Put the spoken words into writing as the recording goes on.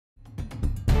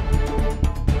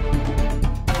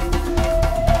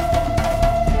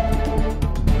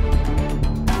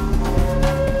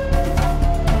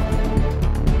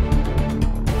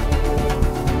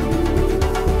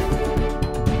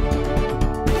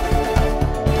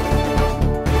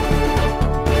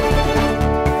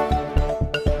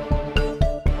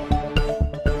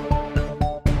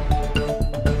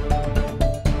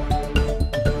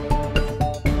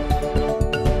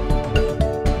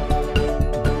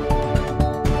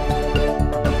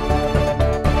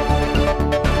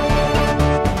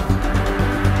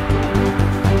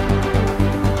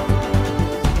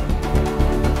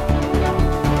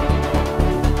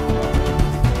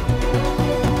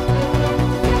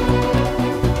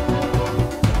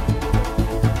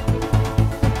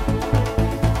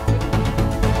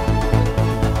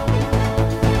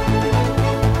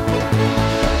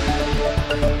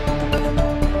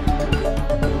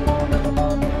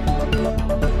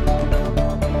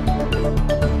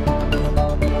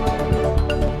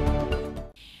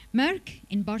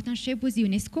partnership with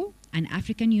UNESCO and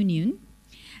African Union,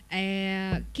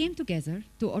 came together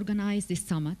to organize this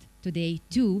summit today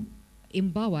to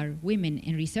empower women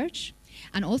in research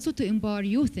and also to empower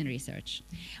youth in research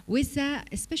with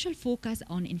a special focus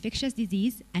on infectious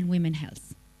disease and women's health.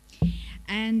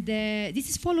 And this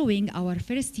is following our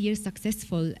first year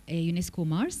successful UNESCO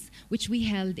Merck, which we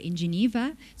held in Geneva,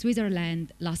 Switzerland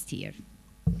last year.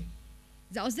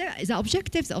 The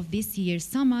objectives of this year's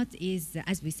summit is,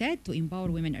 as we said, to empower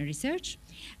women in research.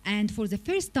 And for the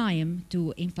first time,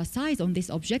 to emphasize on this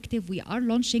objective, we are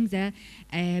launching the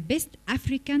Best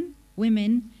African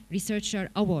Women Researcher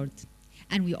Award.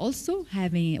 And we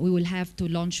will have to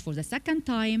launch for the second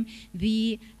time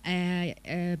the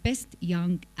Best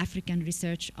Young African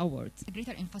Research Award. A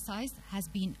greater emphasis has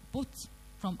been put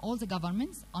from all the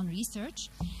governments on research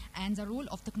and the role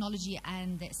of technology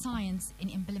and science in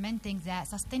implementing the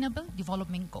Sustainable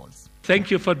Development Goals.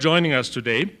 Thank you for joining us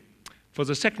today. For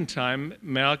the second time,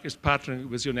 Merck is partnering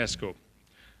with UNESCO,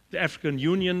 the African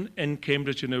Union and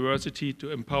Cambridge University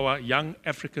to empower young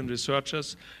African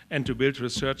researchers and to build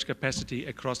research capacity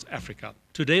across Africa.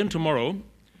 Today and tomorrow,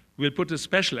 we'll put a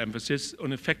special emphasis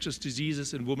on infectious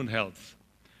diseases and women's health,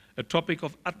 a topic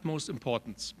of utmost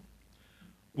importance.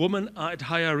 Women are at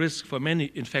higher risk for many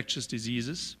infectious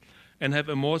diseases and have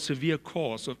a more severe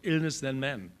course of illness than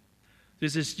men.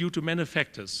 This is due to many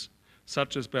factors,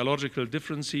 such as biological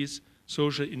differences,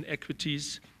 social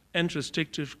inequities, and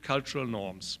restrictive cultural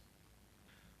norms.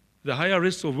 The higher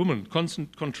risk of women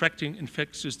contracting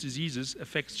infectious diseases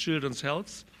affects children's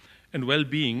health and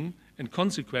well-being and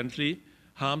consequently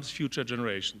harms future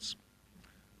generations.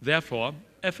 Therefore,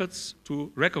 efforts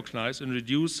to recognize and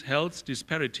reduce health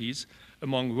disparities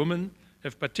among women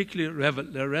have particular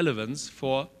relevance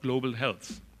for global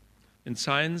health. In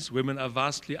science, women are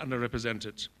vastly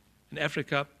underrepresented, in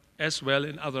Africa as well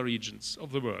in other regions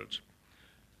of the world.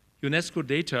 UNESCO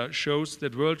data shows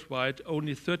that worldwide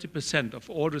only 30% of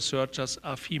all researchers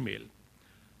are female.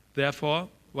 Therefore,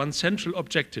 one central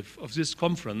objective of this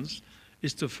conference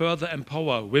is to further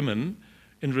empower women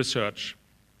in research.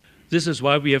 This is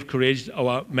why we have created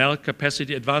our Merck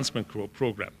Capacity Advancement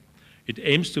Program. It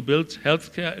aims to build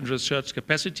healthcare and research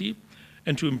capacity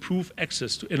and to improve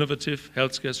access to innovative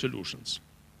healthcare solutions.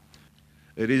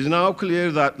 It is now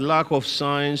clear that lack of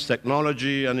science,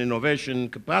 technology, and innovation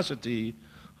capacity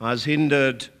has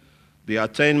hindered the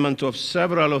attainment of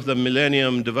several of the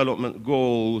Millennium Development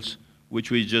Goals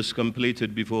which we just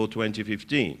completed before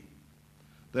 2015.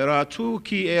 There are two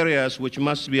key areas which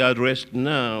must be addressed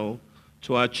now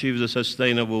to achieve the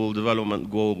Sustainable Development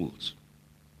Goals.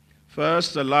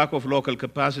 First, the lack of local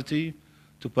capacity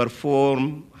to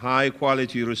perform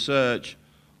high-quality research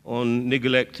on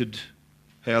neglected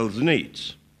health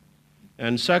needs.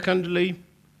 And secondly,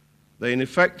 the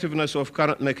ineffectiveness of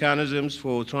current mechanisms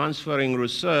for transferring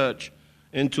research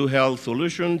into health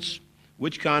solutions,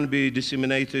 which can be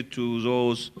disseminated to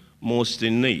those most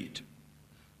in need.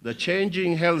 The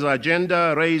changing health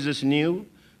agenda raises new,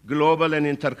 global and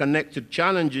interconnected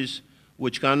challenges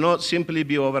which cannot simply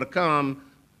be overcome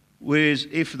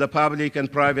if the public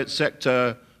and private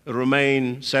sector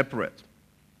remain separate.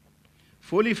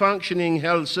 Fully functioning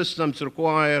health systems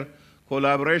require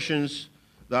collaborations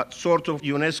that sort of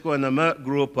UNESCO and the Merck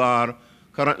Group are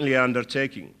currently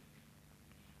undertaking.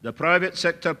 The private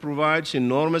sector provides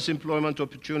enormous employment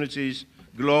opportunities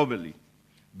globally.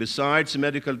 Besides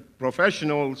medical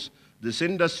professionals, this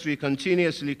industry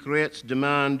continuously creates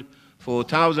demand for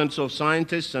thousands of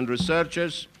scientists and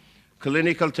researchers,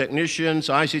 clinical technicians,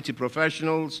 ICT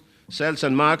professionals, sales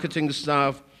and marketing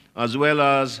staff, as well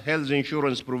as health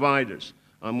insurance providers,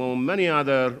 among many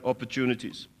other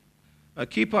opportunities. A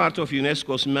key part of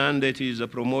UNESCO's mandate is the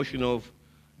promotion of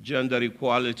gender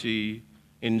equality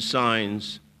in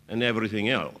science and everything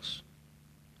else.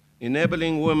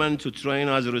 Enabling women to train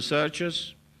as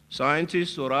researchers,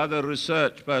 scientists, or other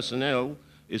research personnel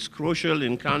is crucial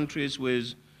in countries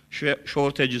with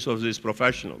shortages of these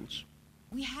professionals.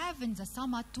 We have in the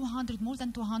summit more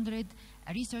than 200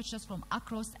 researchers from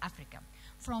across Africa,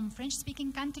 from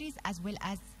French-speaking countries as well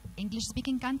as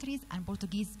English-speaking countries and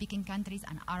Portuguese-speaking countries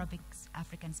and Arabic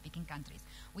African-speaking countries.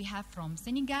 We have from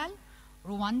Senegal,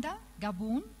 Rwanda,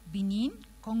 Gabon, Benin,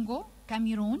 Congo,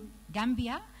 Cameroon,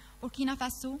 Gambia, Burkina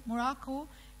Faso, Morocco,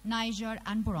 Niger,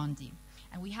 and Burundi.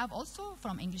 And we have also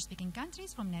from English-speaking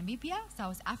countries from Namibia,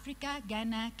 South Africa,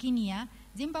 Ghana, Kenya,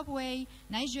 Zimbabwe,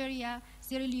 Nigeria,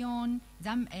 Sierra Leone,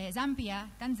 Zambia,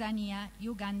 Tanzania,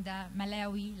 Uganda,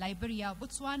 Malawi, Liberia,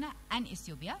 Botswana, and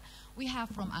Ethiopia. We have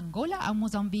from Angola and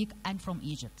Mozambique and from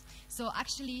Egypt. So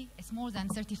actually, it's more than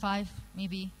 35,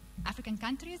 maybe, African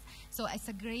countries. So it's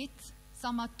a great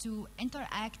summit to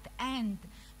interact and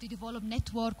to develop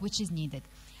network which is needed.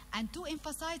 And to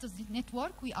emphasize this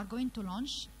network, we are going to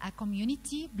launch a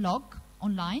community blog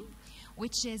online,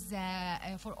 which is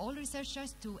for all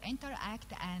researchers to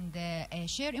interact and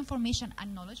share information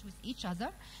and knowledge with each other,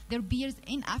 their peers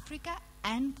in Africa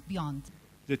and beyond.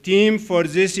 The theme for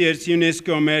this year's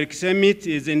UNESCO Merck Summit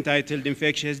is entitled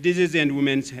Infectious Disease and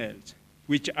Women's Health,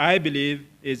 which I believe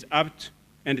is apt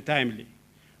and timely,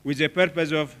 with the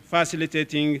purpose of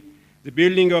facilitating the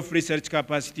building of research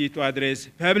capacity to address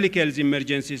public health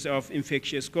emergencies of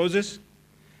infectious causes.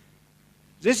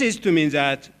 This is to mean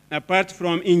that, apart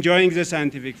from enjoying the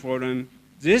scientific forum,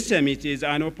 this summit is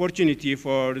an opportunity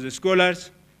for the scholars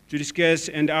to discuss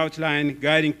and outline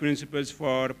guiding principles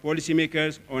for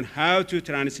policymakers on how to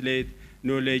translate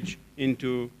knowledge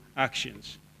into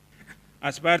actions.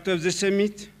 As part of the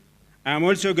summit, I am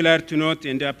also glad to note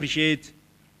and appreciate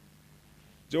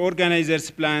the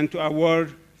organizers' plan to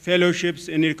award fellowships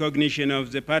in recognition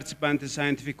of the participants'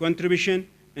 scientific contribution,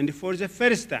 and for the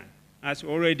first time, as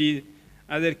already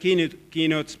other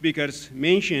keynote speakers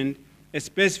mentioned, a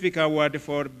specific award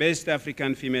for Best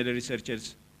African Female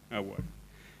Researchers Award.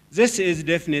 This is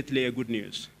definitely a good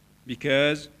news,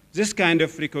 because this kind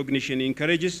of recognition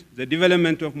encourages the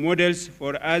development of models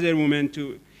for other women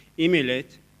to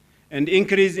emulate and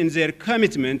increase in their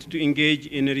commitment to engage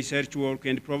in research work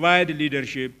and provide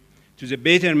leadership to the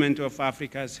betterment of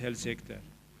Africa's health sector.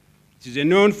 It is a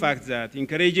known fact that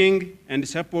encouraging and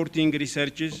supporting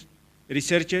researchers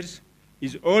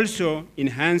is also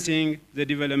enhancing the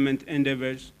development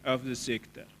endeavors of the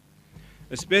sector.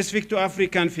 Specific to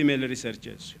African female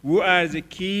researchers, who are the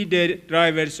key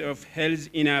drivers of health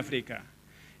in Africa,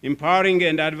 empowering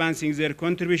and advancing their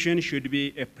contribution should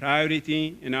be a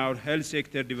priority in our health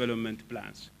sector development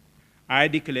plans. I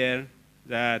declare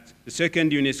that the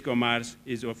second UNESCO Mars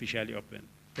is officially open.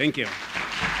 Thank you.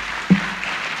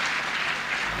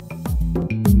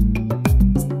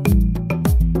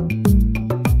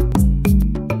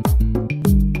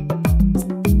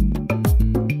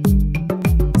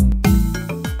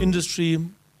 Industry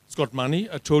has got money.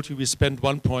 I told you we spent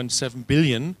 1.7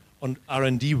 billion on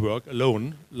R&D work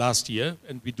alone last year,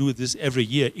 and we do this every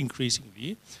year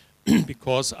increasingly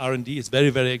because R&D is very,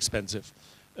 very expensive.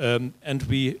 And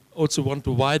we also want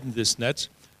to widen this net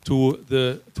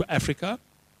to Africa,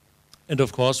 and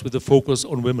of course with the focus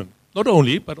on women. Not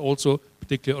only, but also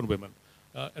particularly on women.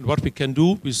 And what we can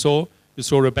do, we saw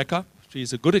Rebecca. She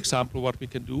is a good example of what we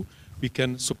can do. We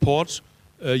can support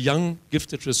young,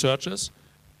 gifted researchers,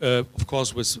 of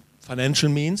course with financial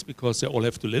means, because they all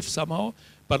have to live somehow,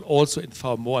 but also, and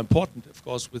far more important, of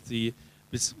course, with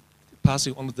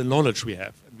passing on the knowledge we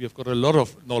have. And we have got a lot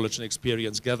of knowledge and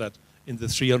experience gathered in the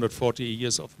 340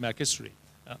 years of Merck history.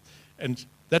 And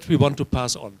that we want to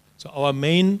pass on. So our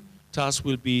main task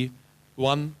will be,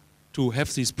 one, to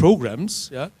have these programs,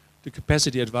 the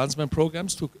capacity advancement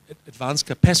programs, to advance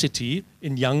capacity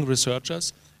in young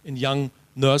researchers, in young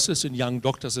nurses, in young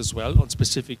doctors as well, on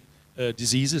specific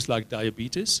diseases like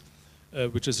diabetes,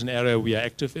 which is an area we are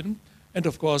active in. And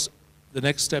of course, the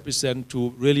next step is then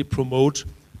to really promote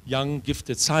young,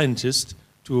 gifted scientists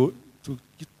to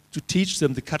teach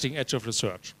them the cutting edge of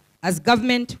research. As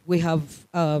government, we have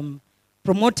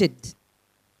promoted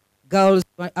girls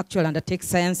who actually undertake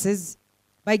sciences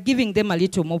by giving them a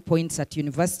little more points at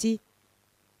university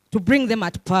to bring them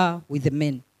at par with the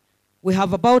men. We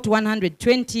have about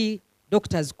 120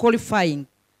 doctors qualifying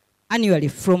annually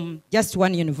from just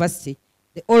one university,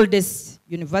 the oldest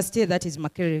university, that is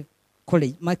Makerere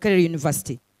College, Makerere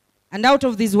University. And out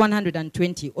of these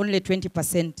 120, only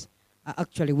 20% are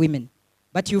actually women.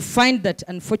 But you find that,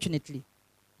 unfortunately,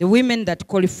 the women that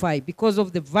qualify, because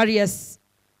of the various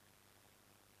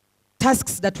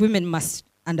tasks that women must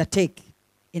undertake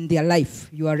in their life.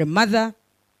 You are a mother,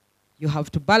 you have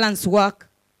to balance work,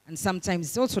 and sometimes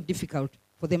it's also difficult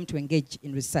for them to engage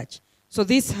in research. So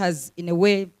this has, in a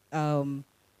way,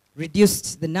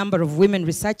 reduced the number of women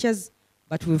researchers,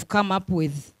 but we've come up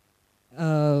with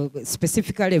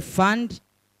specifically a fund,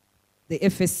 the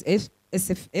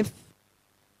SFF,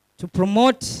 to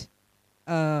promote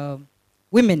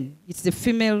women. It's the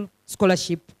Female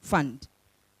Scholarship Fund,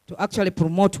 to actually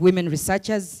promote women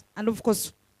researchers, and of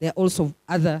course, there are also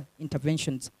other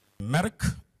interventions. Merck,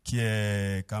 qui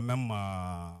est quand même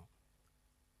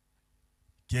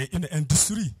qui est une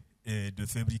industrie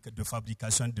de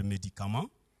fabrication de médicaments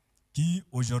qui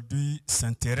aujourd'hui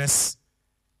s'intéresse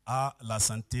à la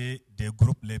santé des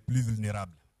groupes les plus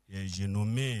vulnérables. Et j'ai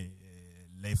nommé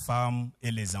les femmes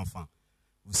et les enfants.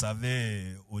 Vous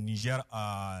savez, au Niger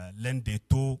a l'un des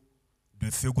taux de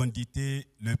fécondité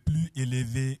le plus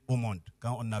élevé au monde.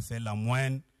 Quand on a fait la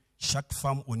moyenne chaque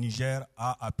femme au Niger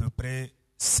a à peu près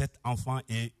 7 enfants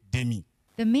et demi.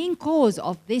 The main cause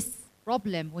of this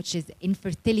problem, which is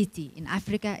infertility in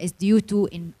Africa, is due to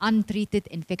untreated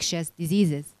infectious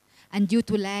diseases and due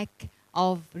to lack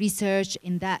of research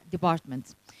in that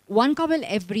department. One couple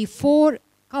every 4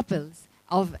 couples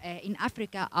in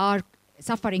Africa are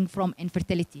suffering from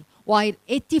infertility, while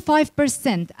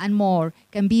 85% and more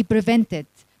can be prevented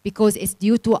because it's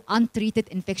due to untreated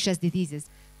infectious diseases.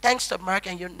 Thanks to Merck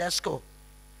and UNESCO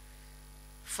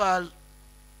for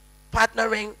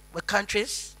partnering with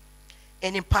countries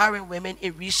and empowering women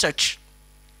in research.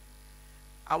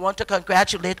 I want to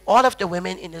congratulate all of the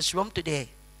women in this room today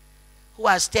who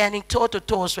are standing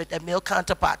toe-to-toe with their male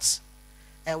counterparts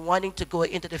and wanting to go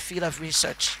into the field of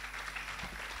research.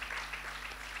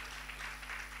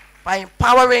 By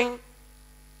empowering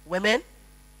women,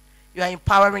 you are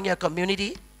empowering your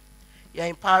community, you are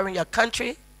empowering your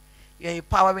country, you are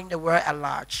empowering the world at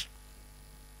large.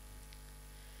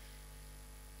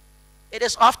 It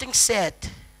is often said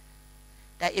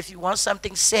that if you want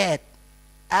something said,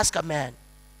 ask a man.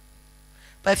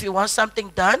 But if you want something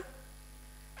done,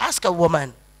 ask a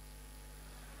woman.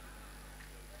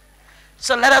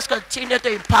 So let us continue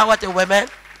to empower the women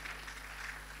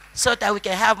so that we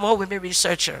can have more women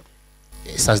researchers.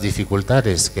 Esas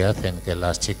dificultades que hacen que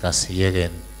las chicas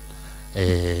lleguen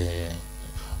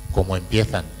como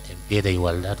empiezan, en pie de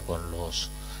igualdad con los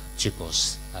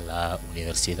chicos a la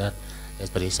universidad,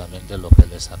 es precisamente lo que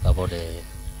les acabo de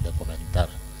comentar.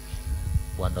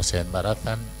 Cuando se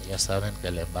embarazan, ya saben que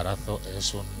el embarazo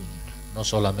es no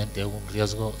solamente un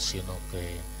riesgo, sino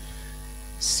que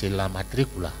si la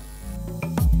matrícula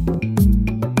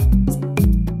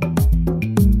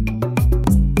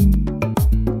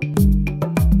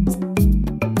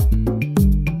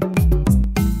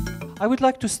I would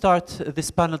like to start this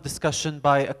panel discussion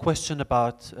by a question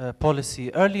about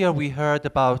policy. Earlier we heard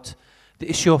about the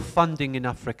issue of funding in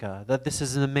Africa, that this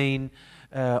is the main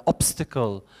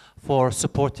obstacle for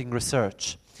supporting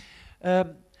research.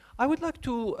 I would like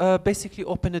to basically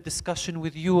open a discussion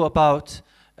with you about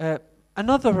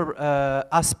another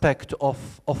aspect of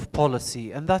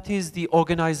policy, and that is the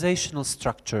organizational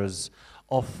structures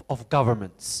of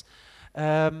governments.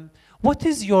 What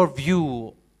is your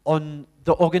view on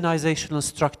the organizational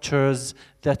structures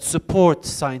that support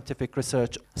scientific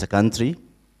research? As a country,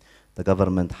 the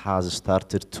government has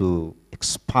started to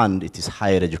expand its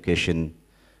higher education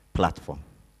platform.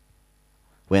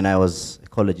 When I was a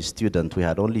college student, we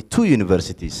had only 2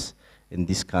 universities in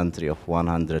this country of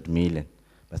 100 million.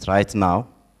 But right now,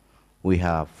 we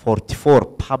have 44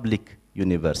 public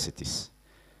universities.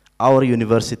 Our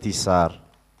universities are,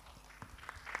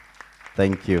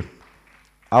 thank you.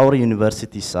 Our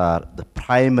universities are the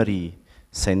primary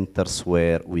centers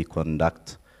where we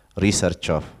conduct research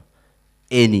of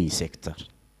any sector.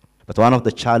 But one of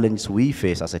the challenges we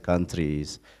face as a country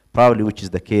is, probably which is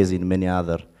the case in many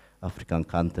other African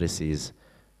countries, is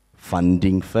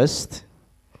funding first,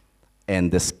 and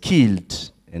the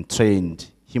skilled and trained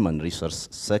human resource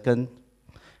second,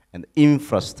 and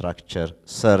infrastructure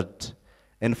third,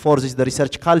 and fourth is the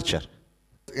research culture.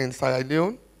 In Sierra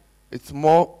Leone, it's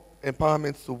more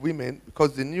empowerment to women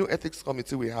because the new ethics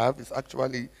committee we have is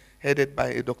actually headed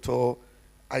by Dr.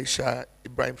 Aisha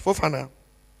Ibrahim Fofana.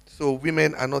 So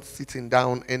women are not sitting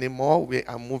down anymore. We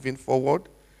are moving forward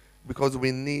because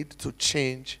we need to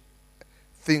change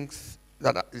things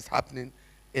that is happening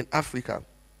in Africa.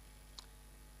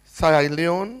 Sierra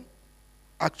Leone,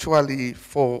 actually,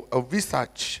 for a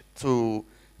research to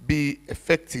be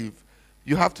effective,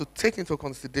 you have to take into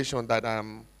consideration that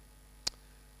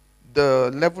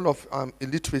the level of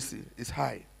illiteracy is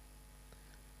high.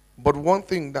 But one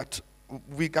thing that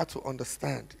we got to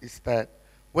understand is that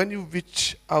when you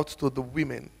reach out to the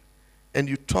women and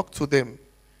you talk to them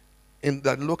in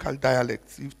the local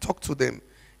dialects, you talk to them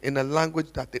in a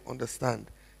language that they understand,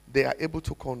 they are able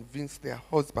to convince their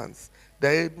husbands,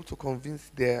 they're able to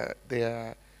convince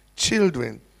their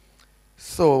children.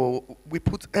 So we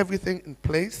put everything in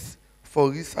place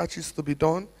for researches to be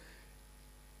done.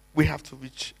 We have to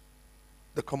reach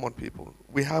the common people.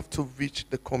 We have to reach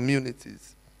the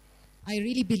communities. I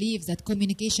really believe that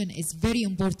communication is very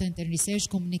important in research,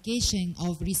 communication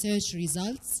of research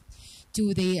results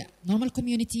to the normal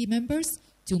community members,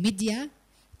 to media,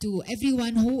 to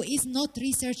everyone who is not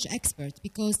research expert,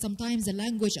 because sometimes the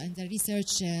language and the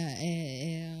research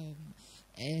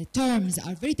terms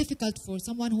are very difficult for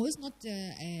someone who is not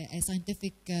a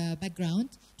scientific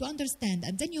background to understand,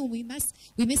 and then we miss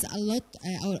a lot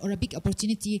or a big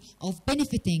opportunity of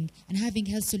benefiting and having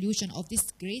health solution of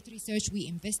this great research we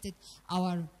invested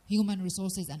our human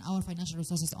resources and our financial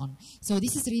resources on. So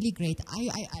this is really great.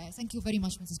 I thank you very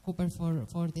much, Mrs. Cooper,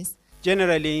 for this.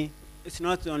 Generally, it's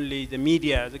not only the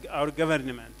media, our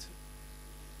government.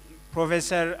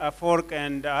 Professor Afork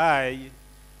and I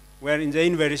were in the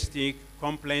university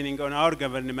complaining on our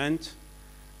government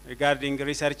regarding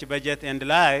research budget and the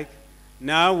like.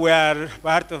 Now we are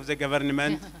part of the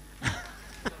government.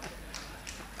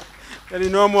 There is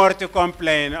no more to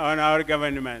complain on our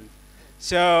government.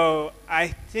 So I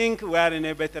think we are in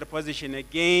a better position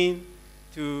again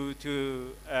to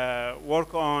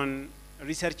work on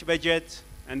research budget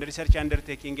and research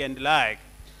undertaking and the like.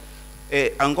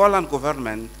 Angolan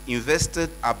government invested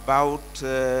about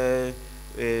 $200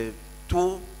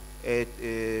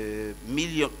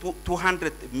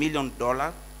 million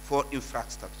for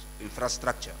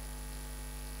infrastructure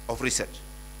of research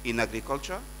in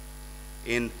agriculture,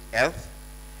 in health,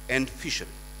 and fishery.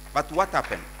 But what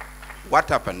happened? What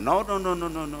happened? No.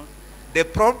 The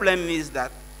problem is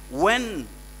that when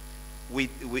we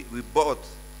bought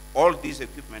all this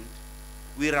equipment,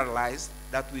 we realized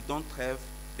that we don't have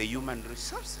the human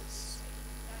resources.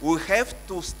 We have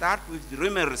to start with the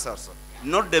human resources,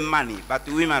 not the money, but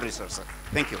the human resources.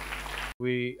 Thank you.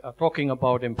 We are talking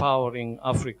about empowering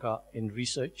Africa in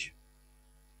research,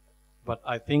 but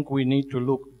I think we need to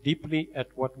look deeply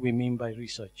at what we mean by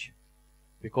research,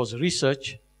 because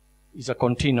research is a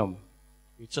continuum.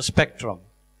 It's a spectrum.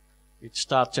 It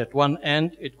starts at one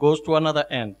end, it goes to another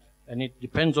end, and it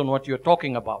depends on what you're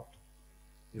talking about.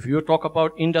 If you talk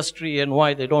about industry and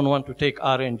why they don't want to take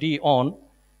R&D on,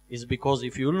 is because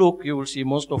if you look, you will see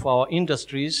most of our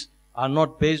industries are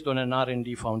not based on an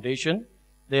R&D foundation.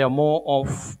 They are more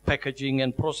of packaging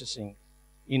and processing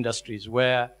industries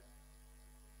where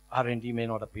R&D may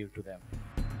not appeal to them.